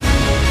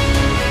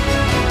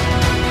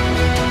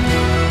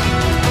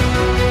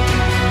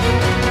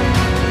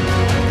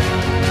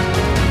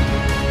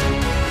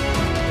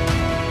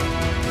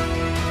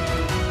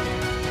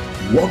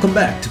Welcome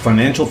back to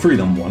Financial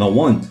Freedom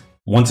 101.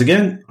 Once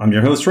again, I'm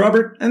your host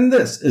Robert, and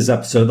this is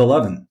episode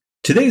 11.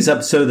 Today's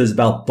episode is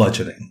about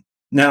budgeting.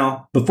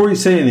 Now, before you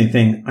say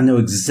anything, I know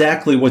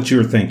exactly what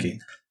you're thinking.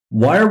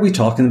 Why are we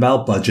talking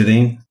about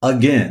budgeting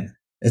again?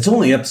 It's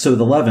only episode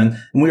 11,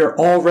 and we are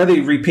already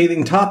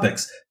repeating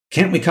topics.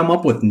 Can't we come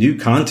up with new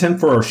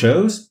content for our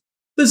shows?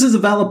 This is a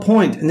valid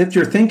point, and if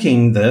you're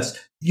thinking this,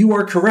 you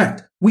are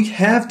correct. We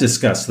have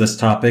discussed this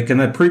topic in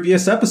a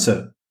previous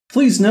episode.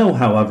 Please know,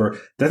 however,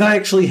 that I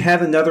actually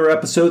had another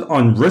episode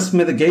on risk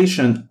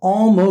mitigation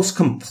almost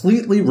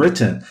completely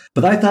written,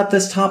 but I thought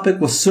this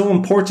topic was so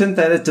important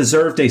that it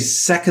deserved a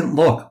second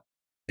look,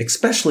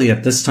 especially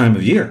at this time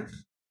of year.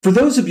 For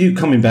those of you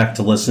coming back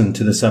to listen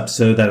to this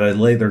episode at a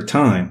later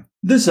time,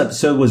 this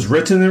episode was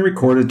written and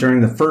recorded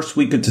during the first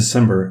week of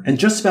December, and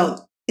just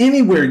about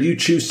anywhere you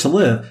choose to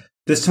live,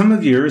 this time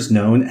of year is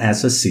known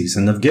as a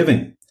season of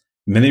giving.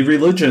 Many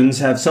religions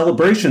have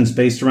celebrations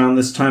based around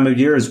this time of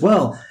year as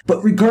well,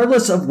 but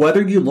regardless of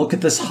whether you look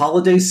at this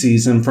holiday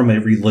season from a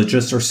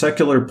religious or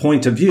secular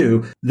point of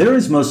view, there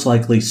is most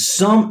likely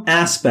some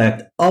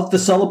aspect of the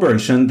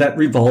celebration that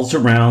revolves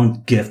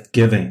around gift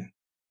giving.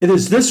 It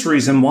is this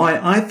reason why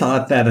I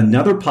thought that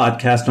another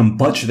podcast on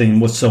budgeting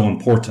was so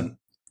important.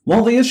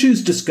 While the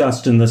issues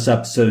discussed in this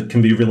episode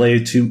can be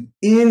related to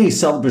any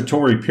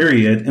celebratory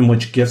period in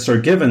which gifts are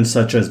given,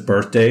 such as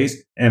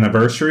birthdays,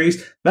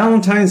 anniversaries,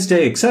 Valentine's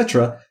Day,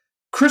 etc.,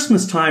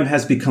 Christmas time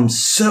has become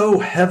so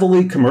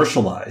heavily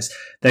commercialized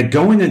that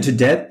going into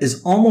debt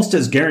is almost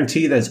as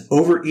guaranteed as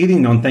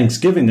overeating on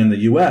Thanksgiving in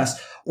the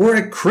US or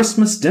at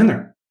Christmas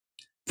dinner.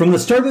 From the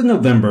start of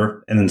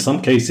November, and in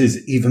some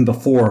cases even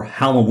before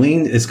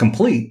Halloween is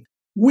complete,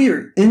 we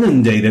are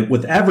inundated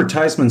with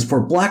advertisements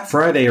for Black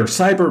Friday or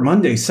Cyber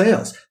Monday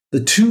sales,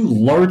 the two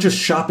largest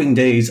shopping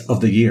days of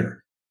the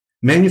year.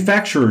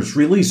 Manufacturers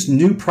release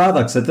new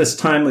products at this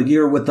time of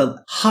year with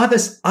the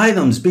hottest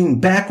items being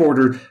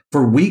backordered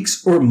for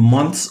weeks or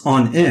months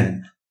on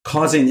end,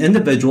 causing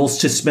individuals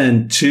to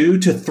spend 2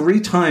 to 3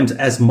 times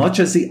as much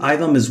as the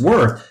item is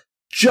worth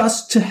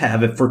just to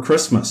have it for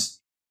Christmas.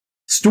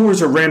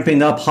 Stores are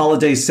ramping up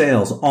holiday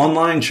sales,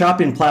 online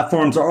shopping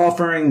platforms are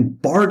offering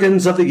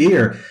bargains of the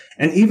year,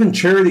 and even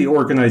charity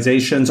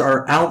organizations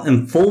are out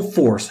in full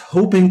force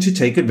hoping to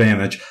take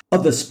advantage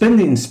of the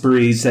spending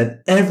sprees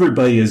that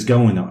everybody is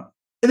going on.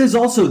 It is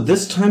also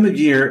this time of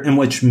year in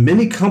which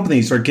many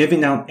companies are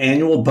giving out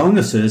annual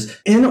bonuses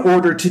in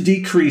order to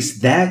decrease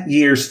that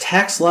year's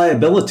tax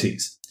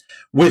liabilities,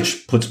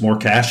 which puts more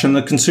cash in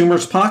the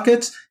consumer's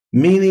pockets,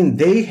 meaning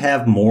they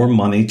have more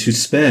money to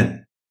spend.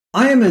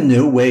 I am in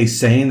no way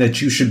saying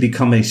that you should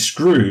become a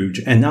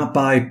Scrooge and not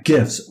buy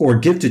gifts or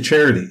give to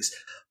charities,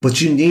 but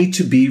you need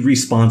to be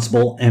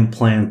responsible and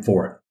plan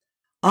for it.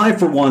 I,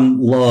 for one,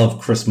 love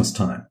Christmas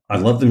time. I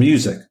love the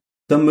music,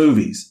 the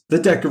movies, the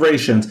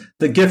decorations,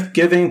 the gift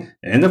giving,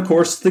 and of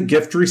course, the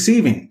gift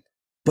receiving.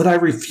 But I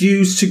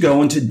refuse to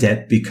go into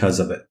debt because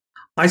of it.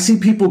 I see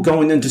people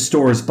going into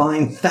stores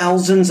buying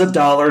thousands of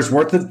dollars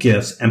worth of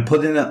gifts and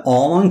putting it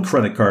all on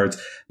credit cards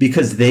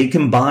because they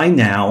can buy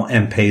now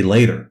and pay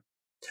later.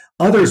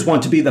 Others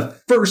want to be the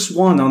first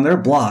one on their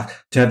block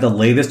to have the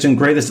latest and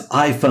greatest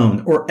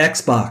iPhone or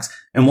Xbox,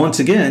 and once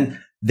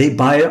again, they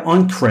buy it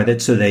on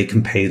credit so they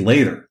can pay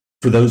later.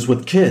 For those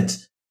with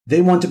kids,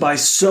 they want to buy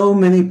so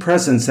many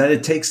presents that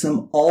it takes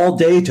them all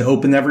day to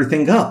open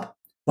everything up.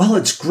 While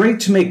it's great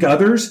to make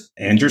others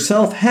and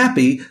yourself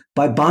happy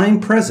by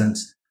buying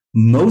presents,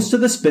 most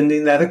of the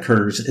spending that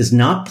occurs is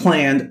not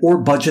planned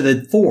or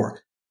budgeted for,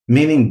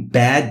 meaning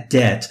bad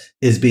debt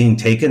is being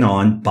taken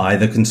on by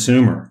the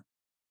consumer.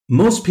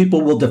 Most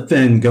people will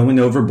defend going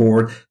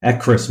overboard at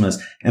Christmas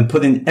and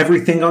putting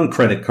everything on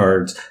credit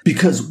cards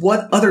because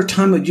what other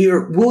time of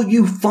year will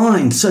you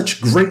find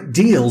such great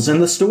deals in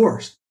the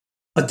stores?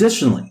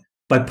 Additionally,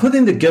 by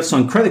putting the gifts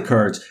on credit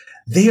cards,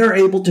 they are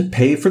able to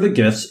pay for the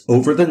gifts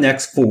over the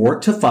next 4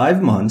 to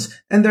 5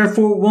 months and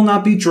therefore will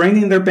not be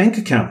draining their bank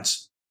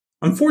accounts.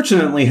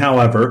 Unfortunately,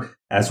 however,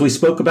 as we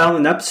spoke about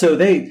in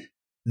episode 8,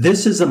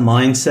 this is a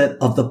mindset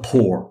of the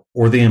poor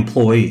or the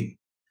employee.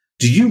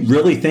 Do you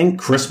really think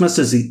Christmas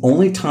is the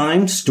only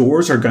time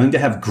stores are going to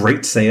have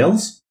great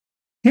sales?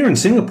 Here in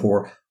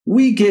Singapore,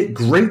 we get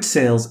great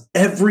sales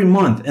every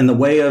month in the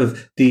way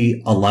of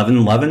the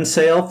 11/11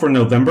 sale for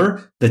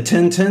November, the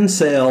 10/10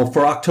 sale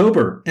for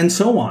October, and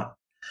so on.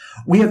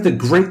 We have the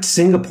Great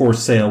Singapore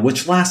Sale,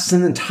 which lasts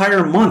an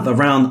entire month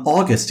around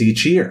August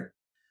each year.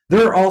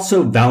 There are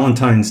also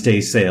Valentine's Day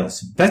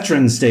sales,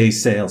 Veterans Day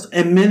sales,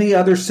 and many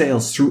other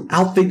sales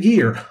throughout the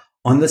year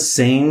on the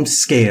same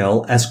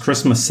scale as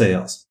Christmas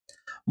sales.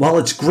 While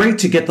it's great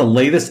to get the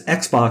latest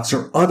Xbox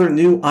or other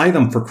new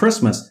item for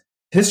Christmas,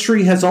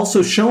 history has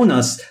also shown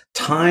us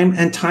time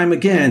and time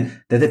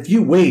again that if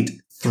you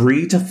wait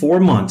 3 to 4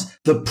 months,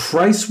 the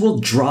price will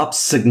drop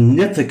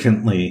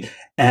significantly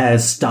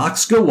as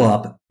stocks go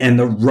up and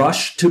the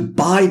rush to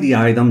buy the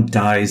item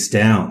dies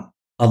down,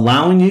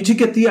 allowing you to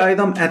get the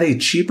item at a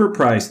cheaper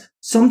price,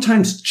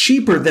 sometimes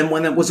cheaper than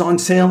when it was on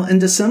sale in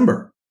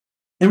December.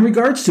 In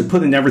regards to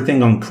putting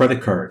everything on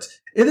credit cards,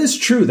 It is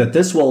true that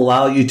this will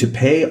allow you to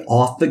pay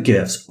off the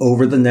gifts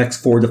over the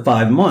next 4 to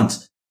 5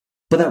 months,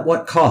 but at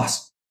what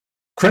cost?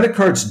 Credit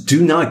cards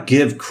do not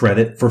give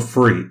credit for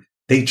free.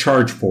 They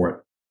charge for it.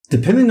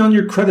 Depending on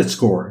your credit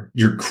score,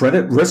 your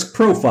credit risk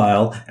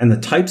profile, and the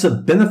types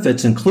of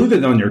benefits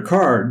included on your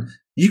card,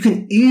 you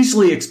can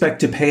easily expect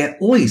to pay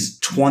at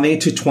least 20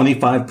 to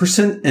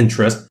 25%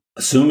 interest,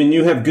 assuming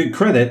you have good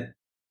credit,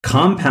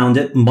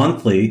 compounded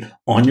monthly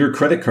on your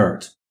credit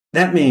cards.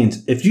 That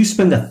means if you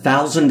spend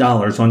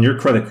 $1,000 on your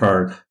credit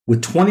card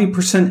with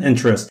 20%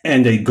 interest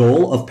and a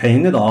goal of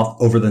paying it off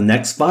over the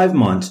next 5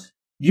 months,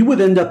 you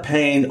would end up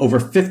paying over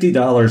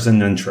 $50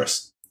 in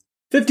interest.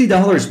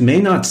 $50 may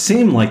not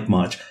seem like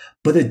much,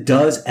 but it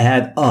does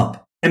add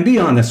up. And be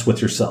honest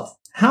with yourself.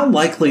 How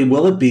likely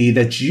will it be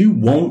that you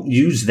won't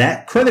use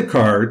that credit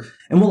card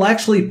and will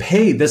actually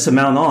pay this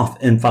amount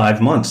off in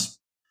 5 months?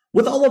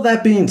 With all of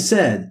that being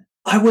said,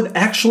 I would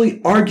actually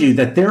argue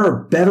that there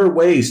are better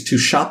ways to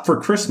shop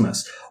for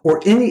Christmas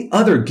or any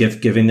other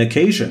gift-giving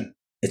occasion.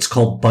 It's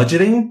called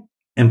budgeting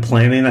and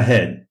planning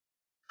ahead.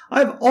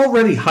 I've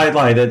already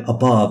highlighted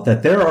above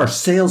that there are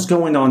sales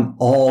going on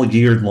all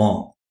year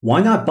long.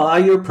 Why not buy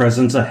your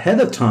presents ahead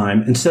of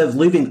time instead of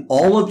leaving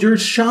all of your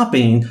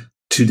shopping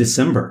to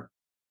December?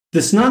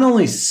 This not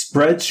only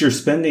spreads your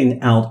spending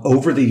out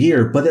over the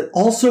year, but it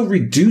also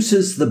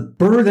reduces the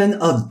burden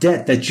of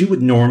debt that you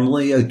would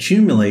normally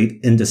accumulate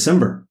in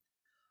December.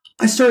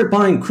 I started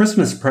buying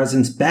Christmas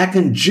presents back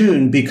in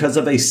June because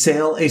of a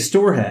sale a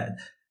store had.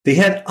 They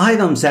had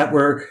items that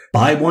were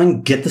buy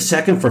one, get the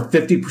second for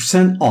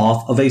 50%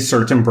 off of a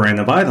certain brand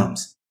of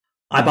items.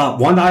 I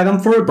bought one item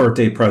for a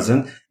birthday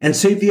present and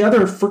saved the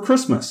other for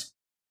Christmas.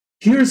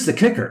 Here's the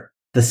kicker.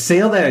 The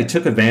sale that I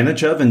took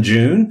advantage of in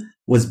June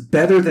was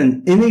better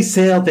than any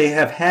sale they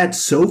have had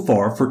so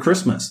far for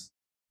Christmas.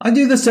 I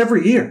do this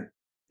every year.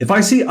 If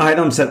I see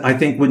items that I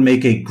think would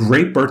make a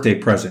great birthday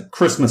present,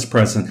 Christmas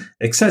present,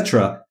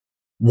 etc.,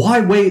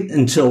 why wait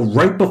until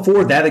right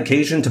before that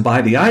occasion to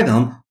buy the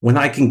item when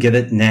I can get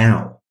it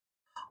now?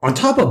 On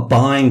top of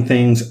buying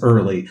things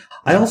early,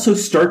 I also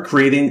start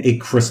creating a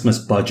Christmas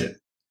budget.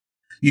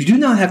 You do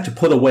not have to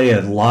put away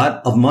a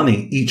lot of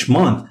money each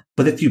month,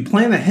 but if you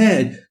plan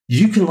ahead,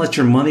 you can let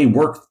your money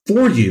work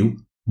for you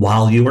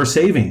while you are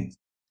saving.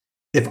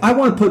 If I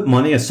want to put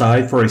money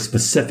aside for a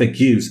specific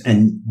use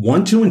and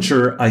want to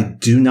ensure I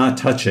do not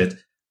touch it,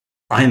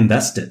 I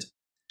invest it.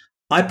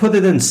 I put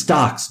it in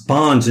stocks,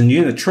 bonds, and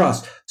unit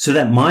trusts so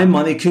that my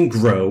money can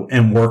grow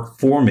and work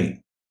for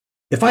me.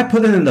 If I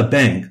put it in the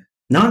bank,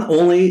 not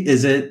only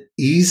is it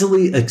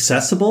easily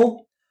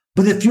accessible,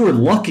 but if you are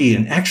lucky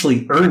and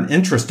actually earn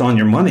interest on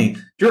your money,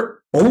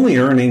 you're only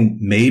earning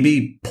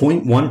maybe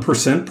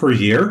 0.1% per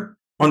year.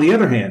 On the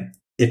other hand,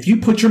 if you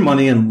put your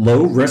money in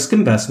low-risk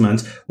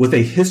investments with a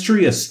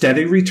history of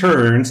steady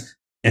returns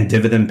and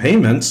dividend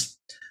payments,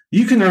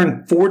 you can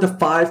earn 4 to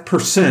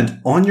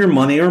 5% on your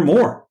money or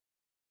more.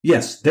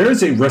 Yes, there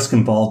is a risk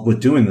involved with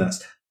doing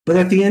this, but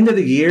at the end of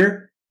the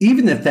year,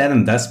 even if that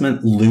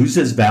investment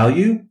loses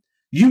value,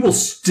 you will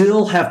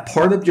still have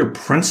part of your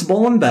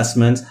principal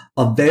investments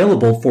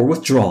available for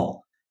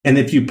withdrawal. And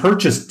if you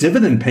purchase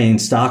dividend-paying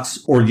stocks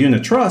or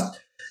unit trust,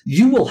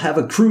 you will have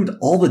accrued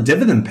all the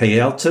dividend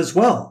payouts as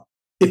well.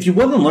 If you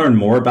want to learn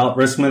more about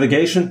risk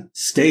mitigation,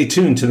 stay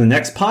tuned to the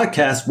next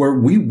podcast where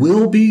we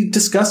will be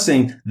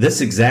discussing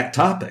this exact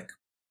topic.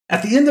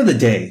 At the end of the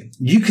day,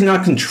 you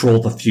cannot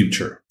control the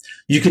future.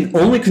 You can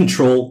only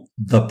control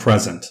the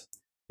present.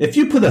 If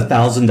you put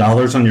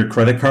 $1,000 on your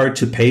credit card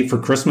to pay for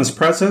Christmas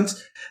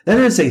presents, that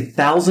is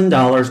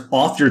 $1,000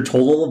 off your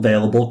total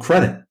available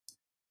credit.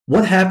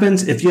 What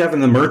happens if you have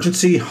an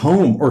emergency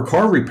home or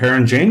car repair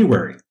in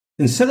January?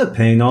 Instead of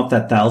paying off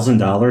that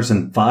 $1,000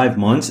 in 5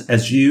 months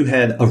as you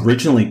had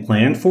originally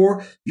planned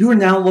for, you are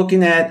now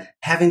looking at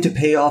having to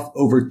pay off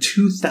over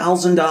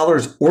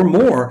 $2,000 or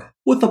more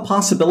with the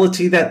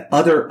possibility that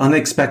other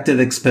unexpected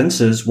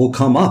expenses will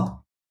come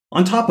up.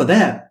 On top of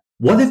that,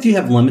 what if you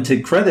have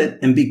limited credit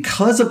and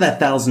because of that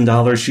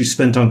 $1,000 you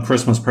spent on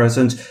Christmas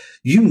presents,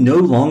 you no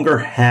longer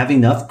have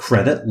enough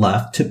credit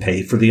left to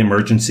pay for the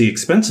emergency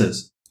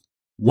expenses?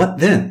 What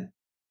then?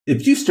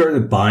 If you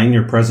started buying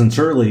your presents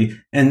early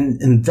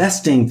and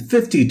investing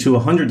 $50 to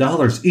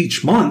 $100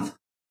 each month,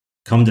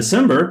 come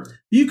December,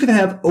 you could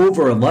have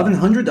over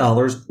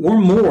 $1,100 or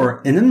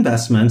more in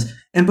investments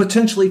and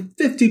potentially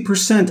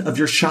 50% of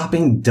your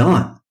shopping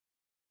done.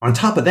 On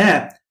top of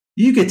that,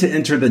 you get to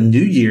enter the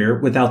new year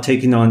without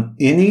taking on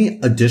any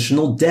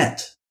additional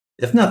debt.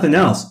 If nothing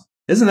else,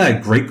 isn't that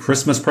a great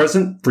Christmas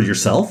present for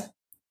yourself?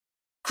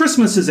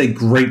 Christmas is a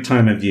great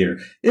time of year.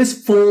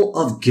 It's full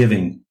of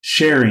giving,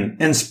 sharing,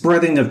 and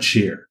spreading of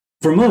cheer.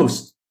 For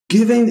most,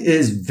 giving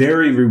is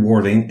very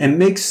rewarding and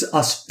makes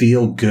us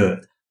feel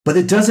good. But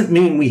it doesn't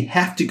mean we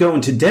have to go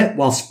into debt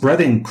while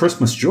spreading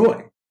Christmas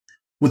joy.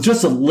 With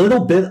just a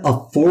little bit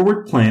of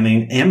forward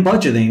planning and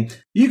budgeting,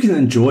 you can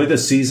enjoy the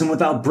season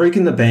without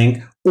breaking the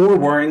bank or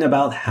worrying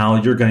about how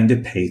you're going to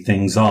pay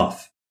things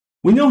off.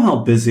 We know how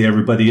busy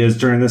everybody is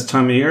during this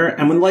time of year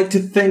and would like to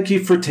thank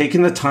you for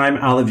taking the time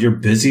out of your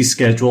busy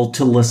schedule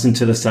to listen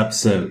to this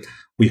episode.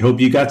 We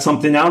hope you got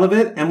something out of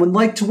it and would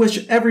like to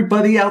wish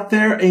everybody out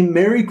there a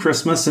Merry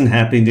Christmas and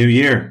Happy New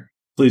Year.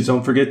 Please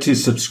don't forget to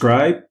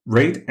subscribe,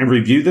 rate, and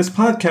review this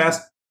podcast.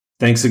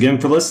 Thanks again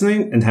for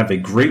listening and have a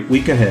great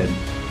week ahead.